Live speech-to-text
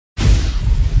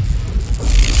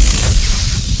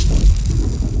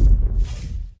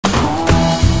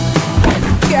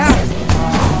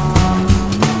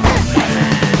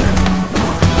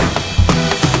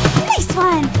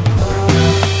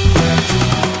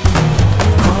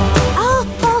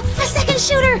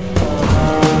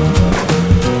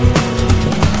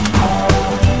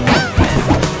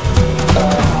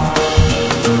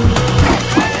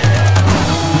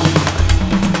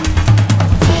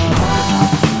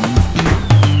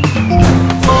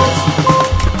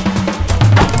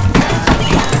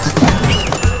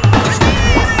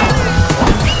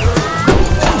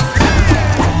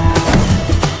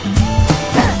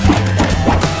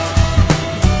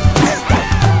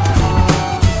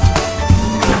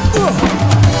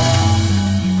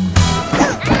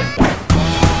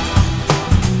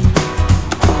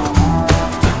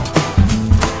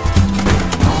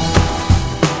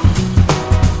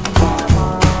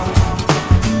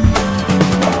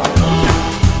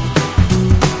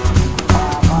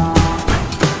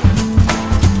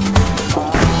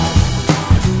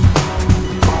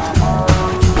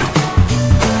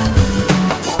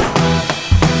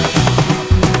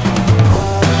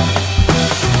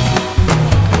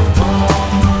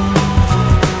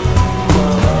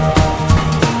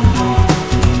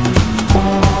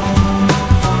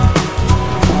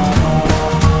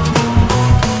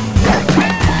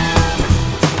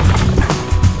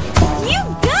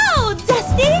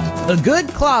A good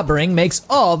clobbering makes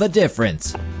all the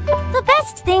difference. The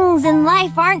best things in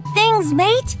life aren't things,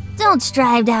 mate. Don't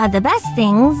strive to have the best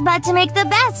things, but to make the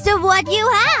best of what you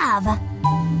have.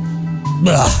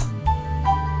 Ugh.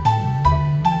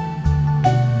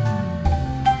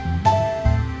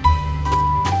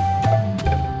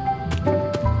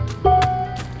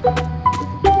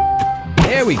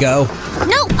 There we go.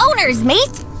 No owners,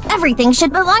 mate! Everything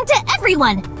should belong to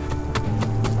everyone!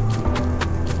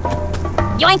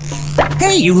 Yoink!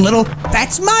 Hey, you little...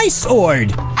 That's my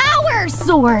sword! Our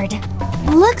sword!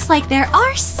 Looks like there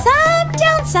are some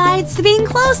downsides to being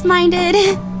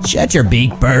close-minded. Shut your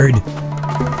beak, bird.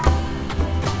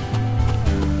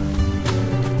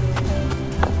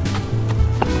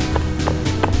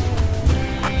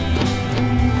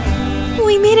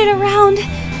 We made it around.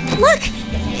 Look!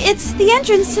 It's the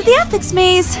entrance to the Ethics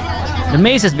Maze. The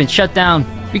maze has been shut down.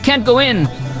 We can't go in.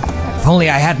 If only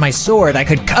I had my sword, I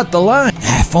could cut the line.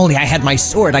 If only I had my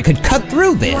sword, I could cut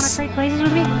through this. Trade places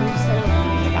with me?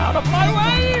 Get out of my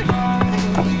way!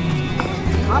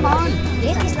 Come on,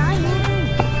 get this line moving.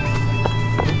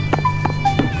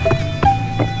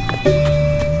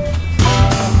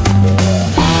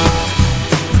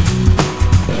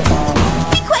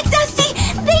 Be quick, Dusty!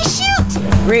 They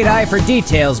shoot! Great eye for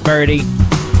details, birdie.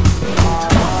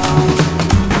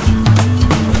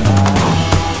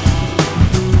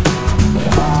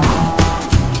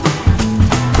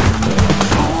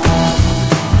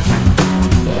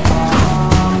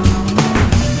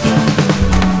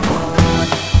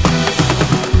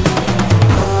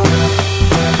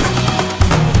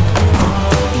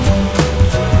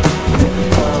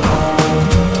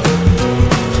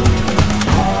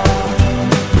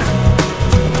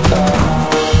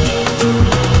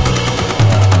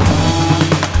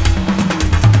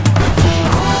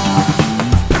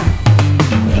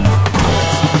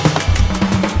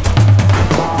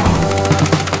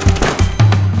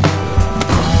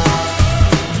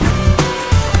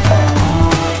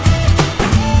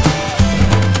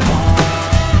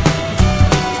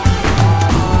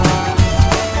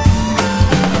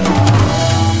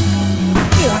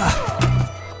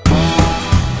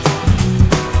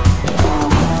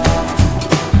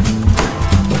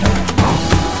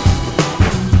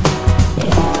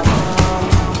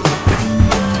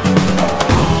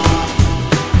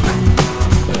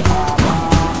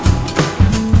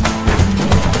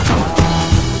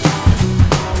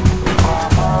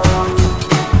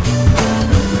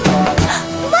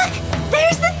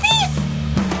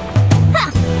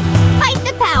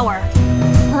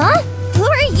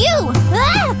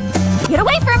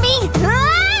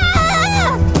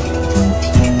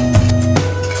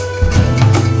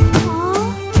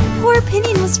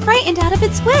 frightened out of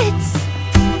its wits.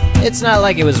 It's not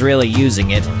like it was really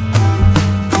using it.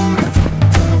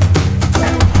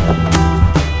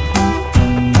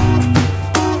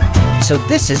 So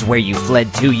this is where you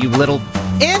fled to, you little...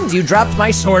 And you dropped my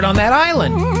sword on that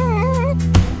island!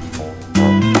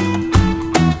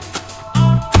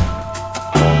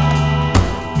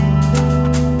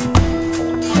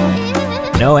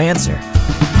 No answer.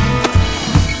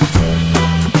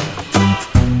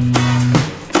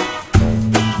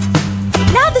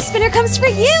 Now the spinner comes for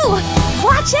you!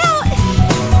 Watch out!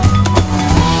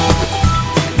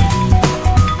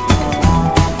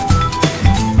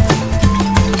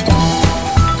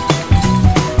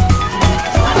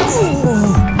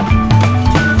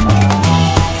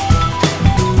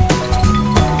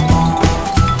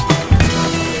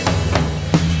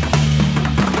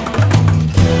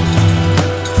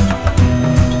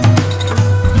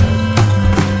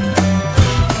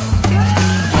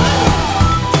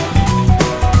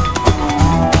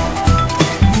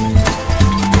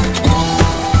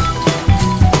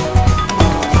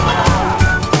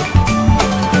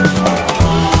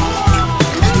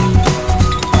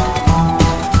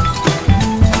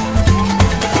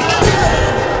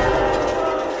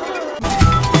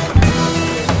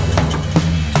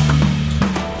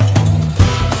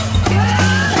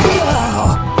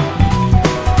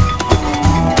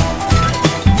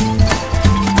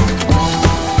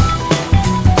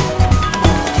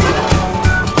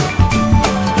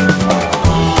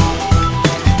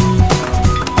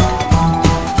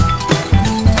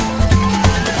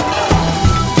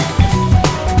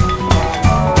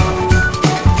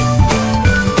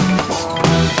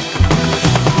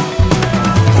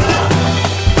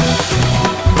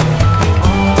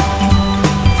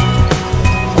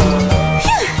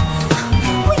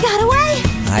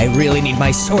 I really need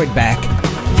my sword back.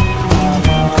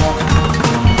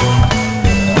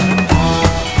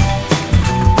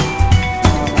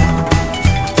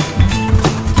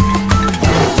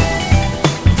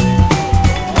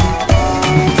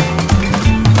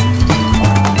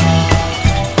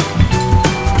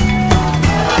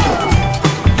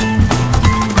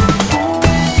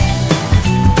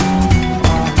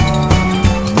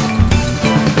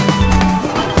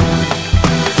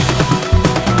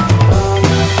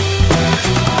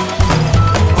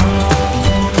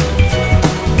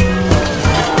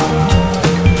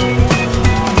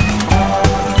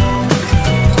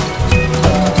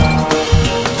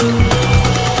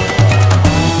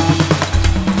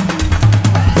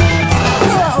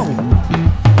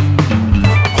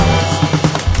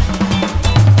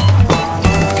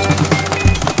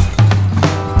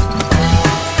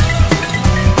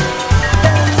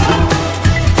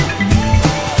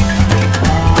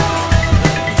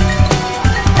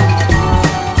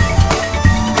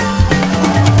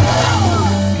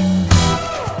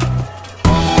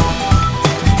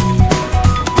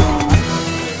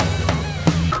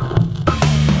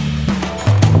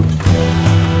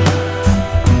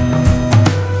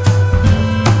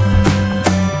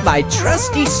 my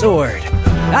trusty sword.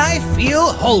 I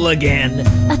feel whole again.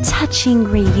 A touching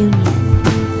reunion.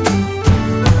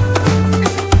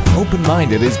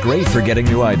 Open-minded is great for getting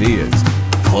new ideas.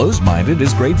 Closed-minded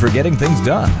is great for getting things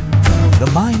done.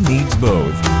 The mind needs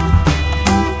both.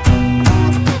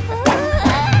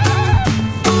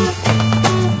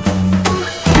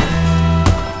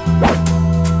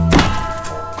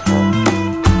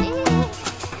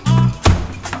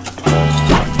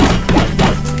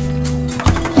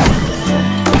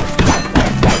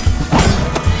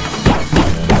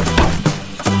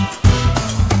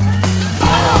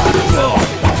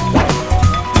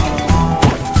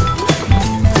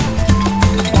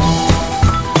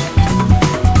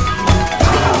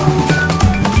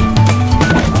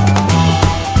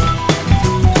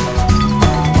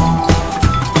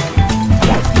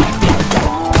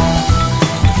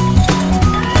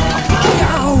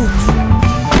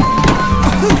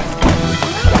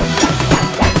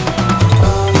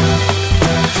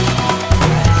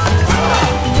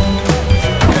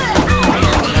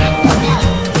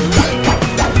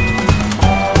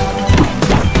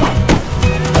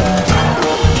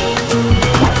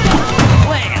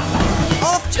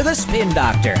 The spin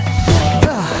doctor.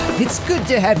 It's good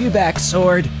to have you back,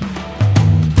 Sword.